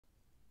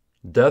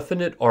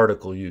Definite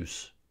article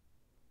use.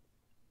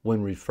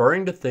 When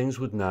referring to things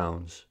with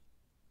nouns,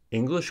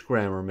 English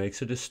grammar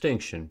makes a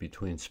distinction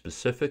between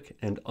specific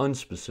and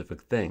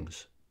unspecific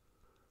things.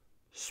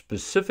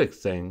 Specific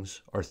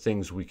things are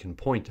things we can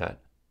point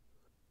at.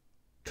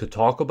 To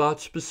talk about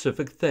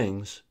specific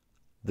things,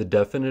 the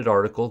definite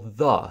article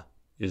the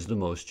is the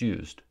most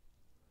used.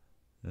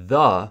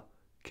 The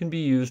can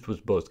be used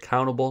with both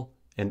countable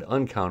and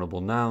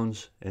uncountable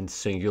nouns and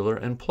singular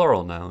and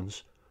plural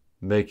nouns,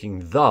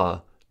 making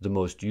the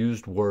most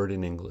used word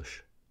in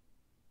English.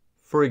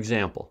 For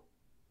example,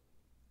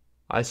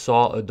 I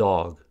saw a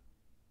dog,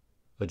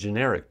 a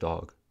generic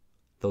dog.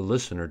 The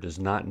listener does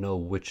not know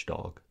which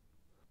dog.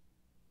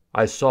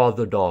 I saw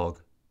the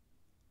dog,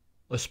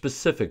 a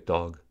specific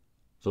dog.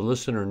 The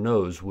listener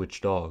knows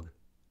which dog.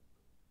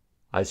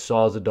 I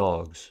saw the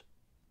dogs,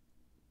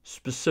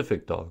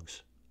 specific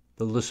dogs.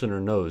 The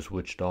listener knows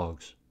which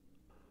dogs.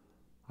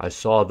 I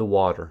saw the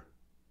water,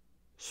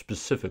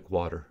 specific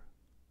water.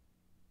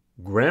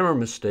 Grammar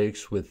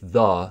mistakes with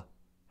the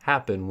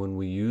happen when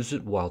we use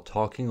it while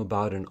talking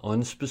about an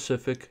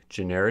unspecific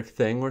generic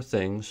thing or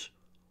things,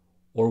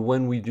 or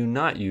when we do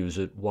not use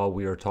it while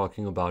we are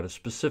talking about a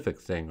specific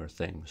thing or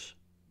things.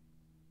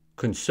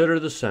 Consider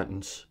the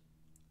sentence,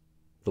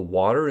 "The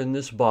water in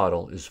this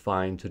bottle is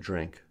fine to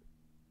drink."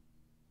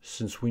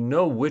 Since we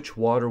know which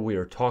water we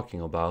are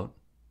talking about,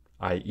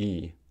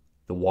 i.e.,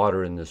 the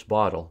water in this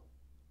bottle,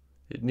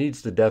 it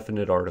needs the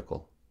definite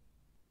article.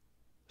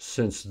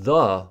 Since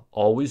the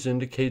always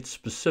indicates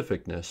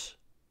specificness,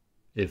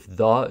 if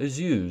the is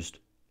used,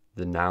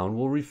 the noun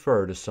will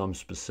refer to some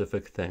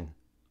specific thing.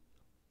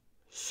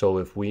 So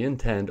if we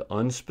intend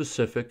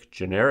unspecific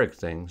generic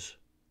things,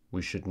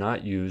 we should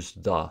not use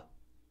the.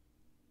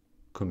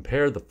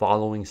 Compare the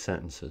following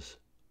sentences.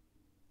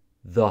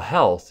 The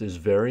health is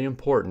very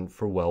important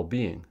for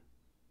well-being.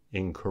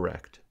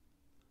 Incorrect.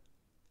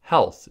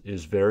 Health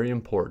is very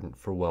important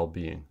for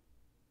well-being.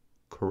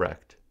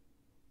 Correct.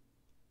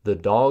 The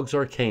dogs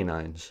are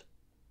canines.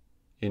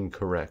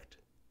 Incorrect.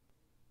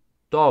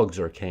 Dogs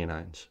are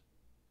canines.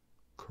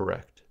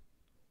 Correct.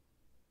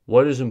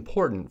 What is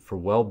important for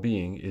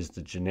well-being is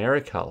the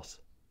generic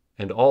health,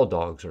 and all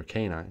dogs are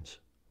canines.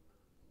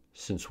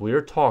 Since we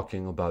are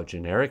talking about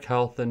generic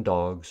health and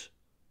dogs,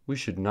 we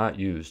should not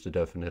use the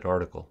definite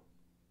article.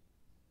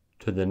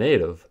 To the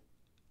native,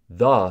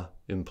 the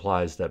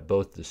implies that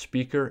both the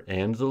speaker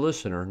and the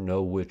listener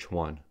know which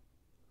one.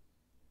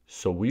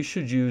 So we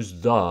should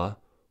use the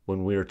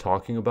when we are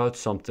talking about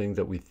something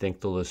that we think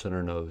the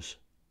listener knows.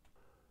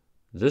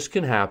 This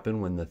can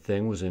happen when the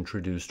thing was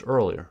introduced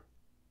earlier.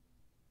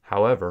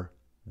 However,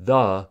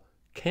 the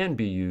can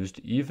be used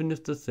even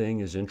if the thing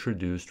is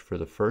introduced for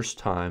the first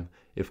time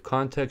if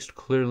context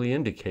clearly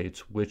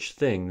indicates which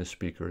thing the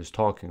speaker is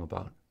talking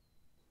about.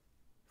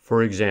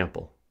 For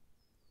example,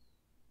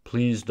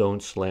 please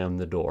don't slam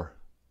the door.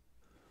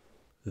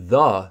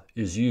 The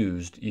is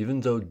used even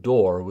though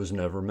door was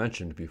never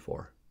mentioned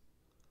before.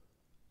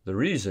 The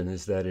reason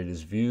is that it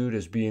is viewed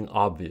as being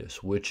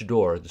obvious which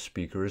door the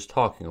speaker is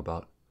talking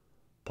about,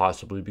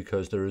 possibly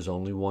because there is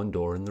only one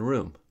door in the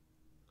room.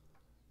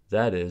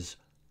 That is,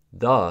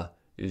 the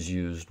is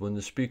used when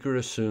the speaker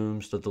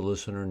assumes that the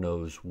listener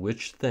knows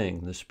which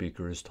thing the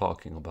speaker is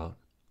talking about.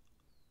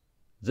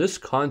 This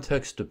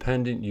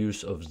context-dependent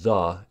use of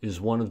the is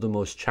one of the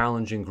most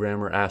challenging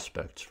grammar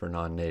aspects for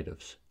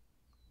non-natives.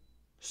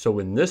 So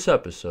in this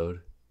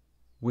episode,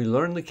 we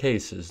learn the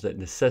cases that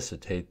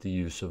necessitate the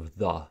use of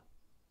the.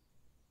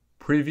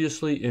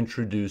 Previously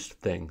introduced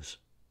things.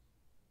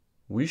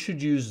 We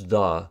should use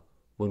the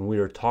when we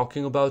are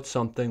talking about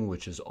something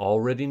which is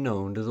already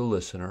known to the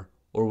listener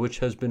or which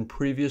has been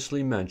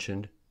previously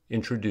mentioned,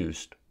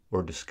 introduced,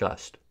 or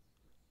discussed.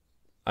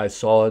 I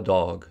saw a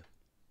dog.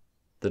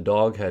 The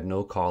dog had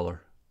no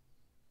collar.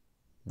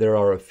 There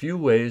are a few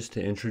ways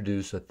to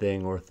introduce a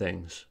thing or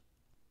things.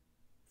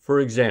 For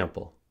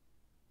example,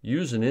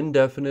 use an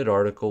indefinite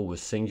article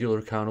with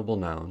singular countable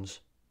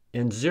nouns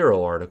and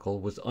zero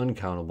article with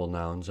uncountable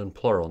nouns and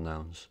plural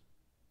nouns.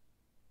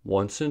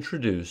 Once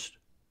introduced,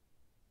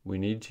 we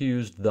need to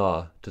use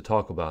the to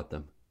talk about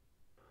them.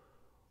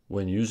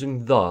 When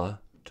using the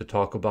to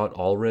talk about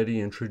already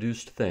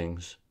introduced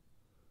things,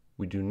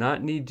 we do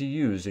not need to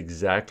use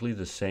exactly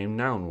the same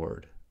noun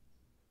word.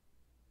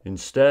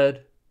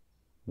 Instead,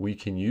 we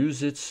can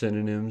use its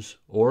synonyms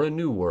or a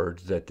new word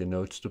that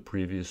denotes the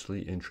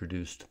previously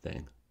introduced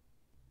thing.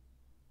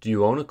 Do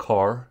you own a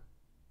car?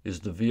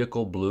 Is the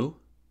vehicle blue?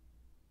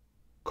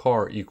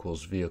 Car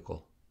equals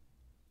vehicle.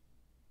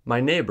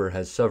 My neighbor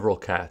has several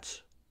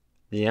cats.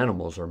 The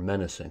animals are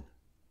menacing.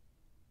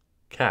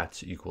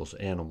 Cats equals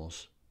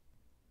animals.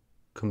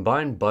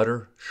 Combine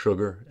butter,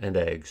 sugar, and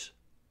eggs.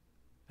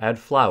 Add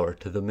flour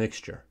to the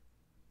mixture.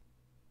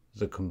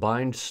 The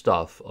combined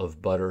stuff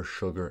of butter,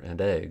 sugar,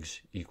 and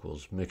eggs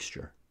equals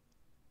mixture.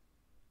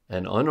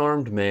 An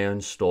unarmed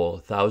man stole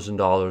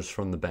 $1,000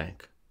 from the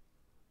bank.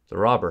 The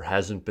robber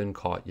hasn't been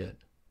caught yet.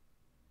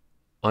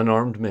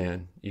 Unarmed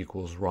man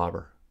equals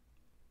robber.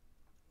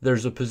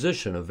 There's a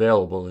position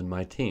available in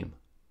my team.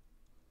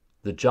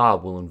 The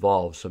job will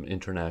involve some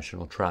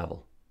international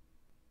travel.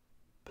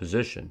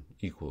 Position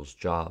equals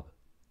job.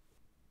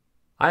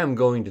 I am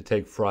going to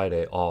take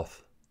Friday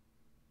off.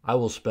 I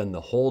will spend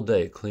the whole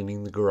day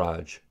cleaning the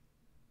garage.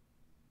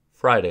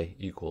 Friday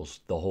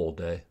equals the whole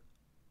day.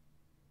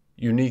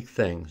 Unique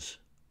things.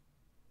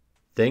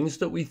 Things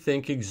that we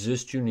think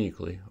exist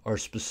uniquely are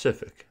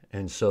specific,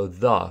 and so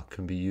the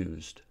can be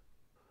used.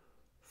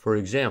 For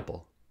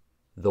example,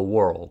 the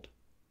world,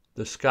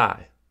 the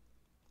sky,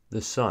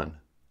 the sun,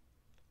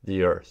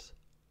 the earth,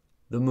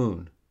 the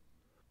moon.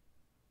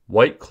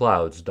 White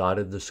clouds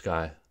dotted the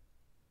sky.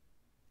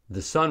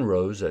 The sun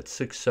rose at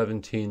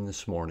 6:17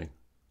 this morning.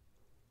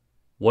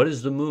 What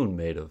is the moon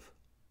made of?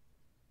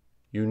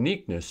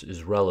 Uniqueness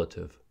is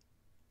relative.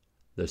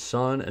 The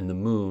sun and the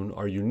moon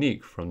are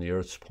unique from the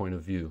Earth's point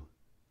of view.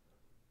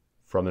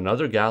 From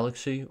another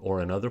galaxy or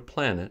another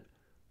planet,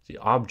 the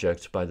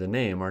objects by the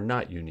name are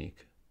not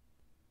unique.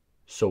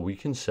 So we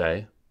can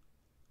say,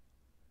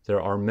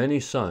 there are many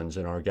suns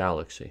in our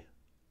galaxy.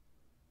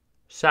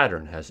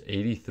 Saturn has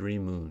 83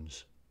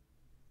 moons.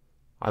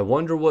 I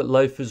wonder what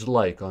life is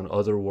like on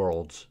other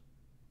worlds.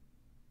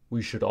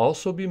 We should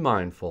also be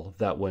mindful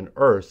that when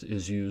Earth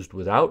is used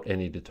without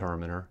any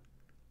determiner,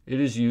 it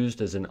is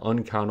used as an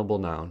uncountable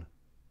noun,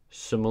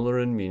 similar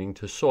in meaning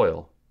to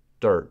soil,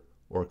 dirt,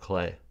 or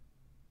clay.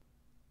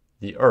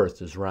 The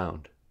earth is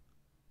round.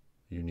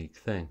 Unique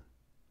thing.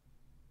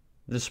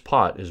 This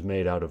pot is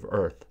made out of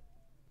earth.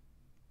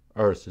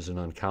 Earth is an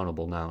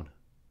uncountable noun.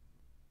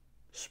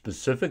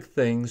 Specific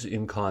things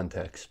in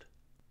context.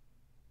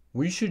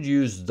 We should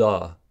use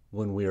the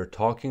when we are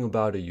talking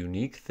about a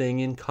unique thing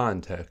in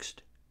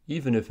context,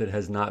 even if it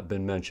has not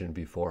been mentioned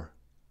before.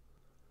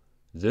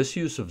 This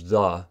use of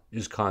the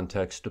is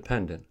context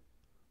dependent.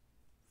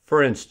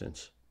 For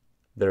instance,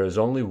 there is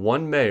only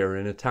one mayor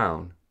in a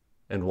town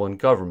and one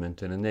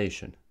government in a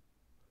nation.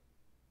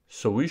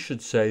 So we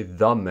should say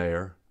the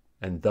mayor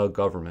and the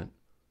government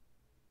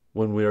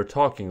when we are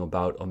talking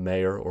about a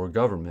mayor or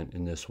government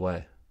in this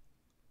way.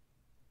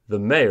 The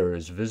mayor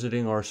is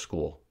visiting our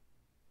school.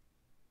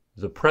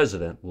 The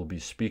president will be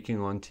speaking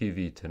on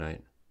TV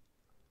tonight.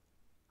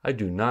 I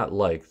do not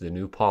like the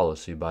new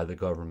policy by the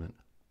government.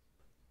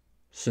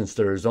 Since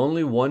there is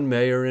only one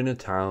mayor in a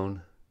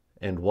town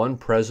and one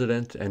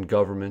president and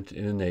government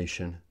in a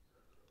nation,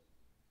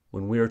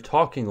 when we are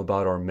talking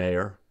about our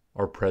mayor,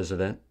 our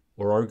president,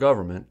 or our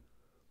government,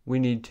 we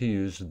need to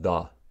use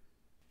the.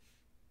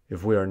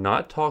 If we are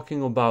not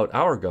talking about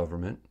our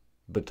government,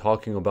 but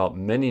talking about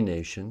many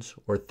nations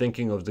or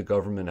thinking of the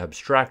government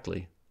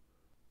abstractly,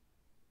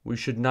 we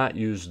should not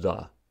use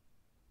the.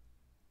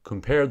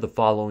 Compare the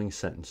following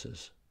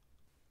sentences.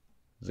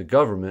 The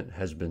government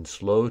has been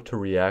slow to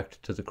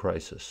react to the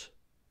crisis.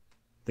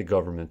 The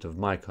government of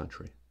my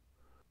country.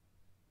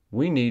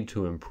 We need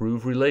to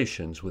improve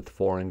relations with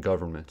foreign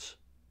governments.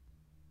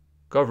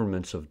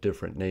 Governments of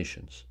different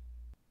nations.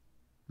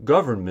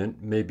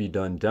 Government may be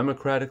done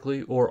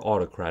democratically or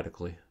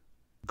autocratically.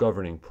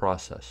 Governing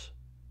process.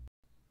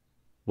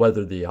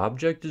 Whether the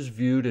object is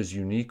viewed as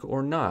unique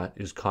or not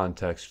is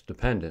context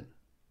dependent.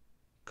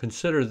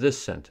 Consider this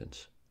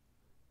sentence.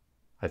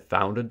 I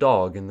found a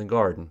dog in the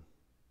garden.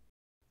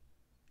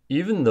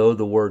 Even though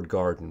the word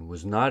garden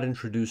was not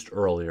introduced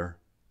earlier,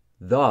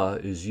 the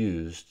is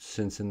used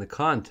since in the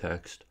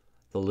context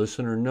the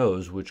listener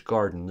knows which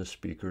garden the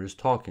speaker is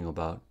talking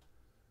about.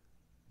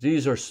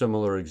 These are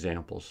similar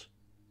examples.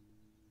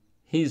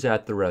 He's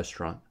at the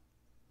restaurant.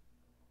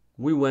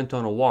 We went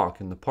on a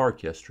walk in the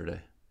park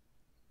yesterday.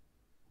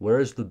 Where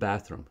is the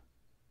bathroom?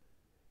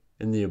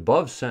 In the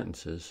above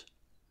sentences,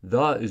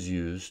 the is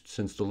used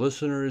since the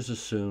listener is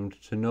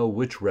assumed to know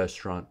which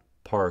restaurant,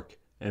 park,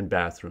 and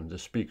bathroom the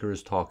speaker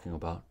is talking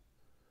about.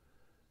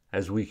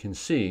 As we can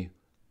see,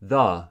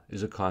 the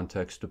is a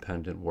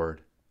context-dependent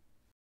word.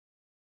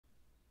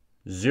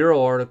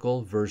 Zero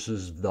article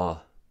versus the.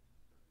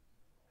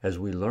 As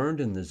we learned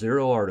in the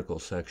zero article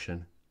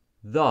section,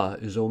 the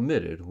is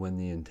omitted when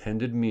the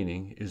intended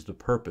meaning is the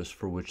purpose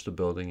for which the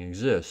building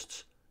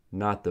exists,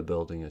 not the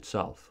building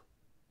itself.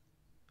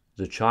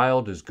 The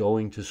child is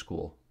going to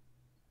school.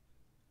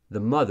 The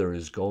mother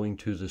is going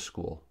to the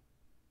school.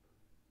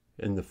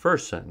 In the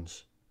first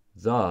sentence,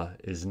 the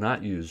is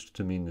not used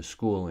to mean the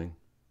schooling.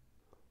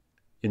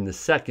 In the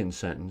second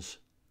sentence,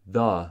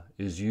 the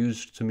is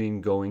used to mean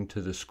going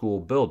to the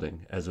school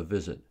building as a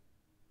visit.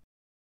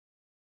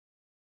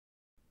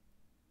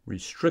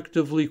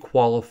 Restrictively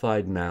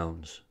qualified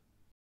nouns.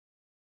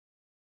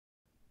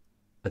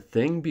 A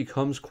thing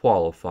becomes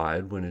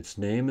qualified when its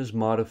name is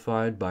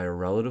modified by a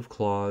relative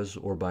clause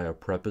or by a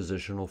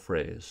prepositional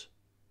phrase.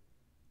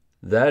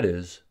 That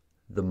is,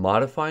 the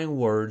modifying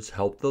words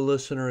help the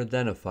listener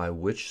identify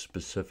which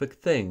specific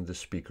thing the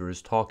speaker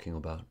is talking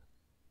about.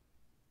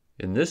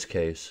 In this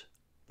case,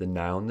 the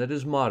noun that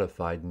is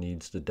modified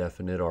needs the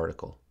definite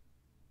article.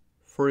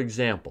 For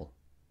example,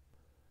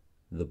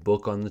 the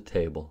book on the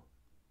table,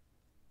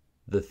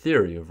 the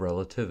theory of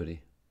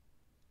relativity,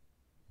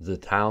 the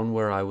town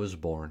where I was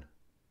born,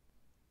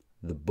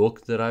 the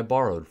book that I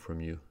borrowed from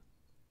you.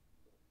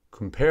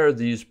 Compare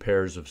these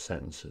pairs of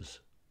sentences.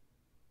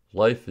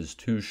 Life is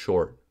too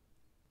short.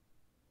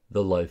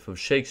 The life of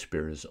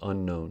Shakespeare is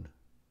unknown.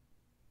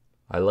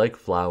 I like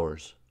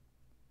flowers.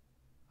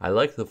 I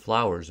like the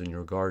flowers in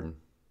your garden.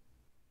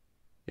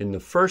 In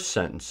the first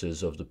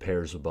sentences of the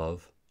pairs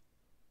above,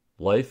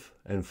 life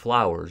and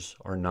flowers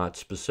are not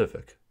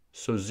specific,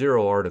 so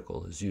zero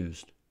article is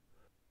used.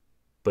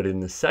 But in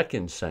the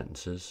second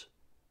sentences,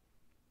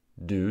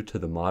 due to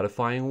the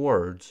modifying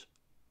words,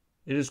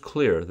 it is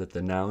clear that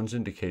the nouns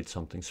indicate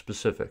something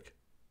specific,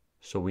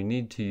 so we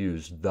need to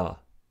use the.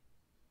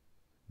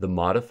 The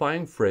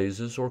modifying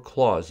phrases or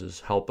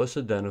clauses help us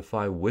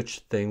identify which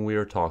thing we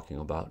are talking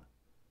about,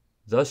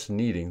 thus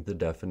needing the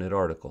definite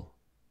article.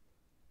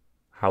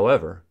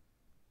 However,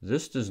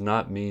 this does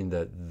not mean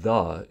that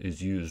the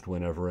is used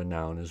whenever a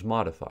noun is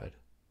modified.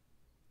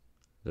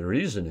 The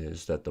reason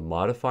is that the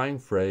modifying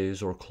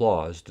phrase or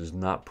clause does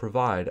not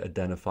provide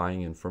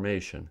identifying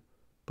information,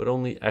 but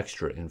only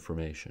extra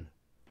information.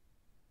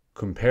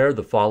 Compare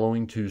the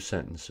following two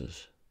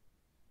sentences.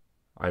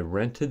 I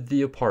rented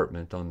the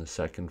apartment on the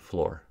second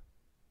floor.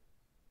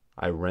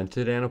 I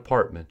rented an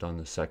apartment on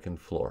the second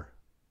floor.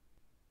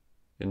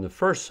 In the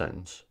first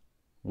sentence,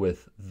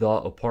 with the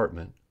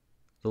apartment,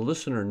 the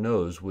listener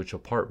knows which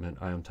apartment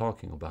I am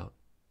talking about.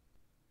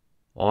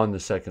 On the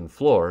second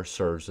floor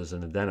serves as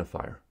an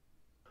identifier.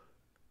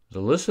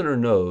 The listener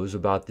knows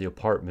about the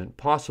apartment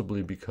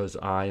possibly because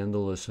I and the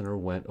listener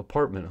went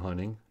apartment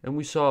hunting and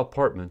we saw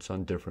apartments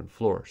on different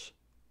floors.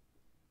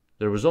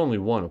 There was only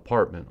one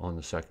apartment on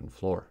the second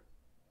floor.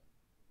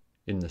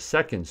 In the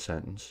second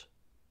sentence,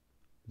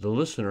 the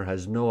listener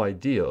has no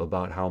idea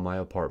about how my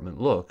apartment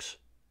looks,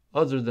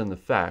 other than the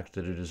fact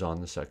that it is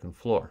on the second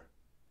floor.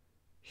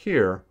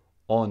 Here,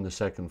 on the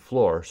second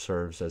floor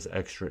serves as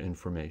extra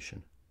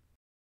information.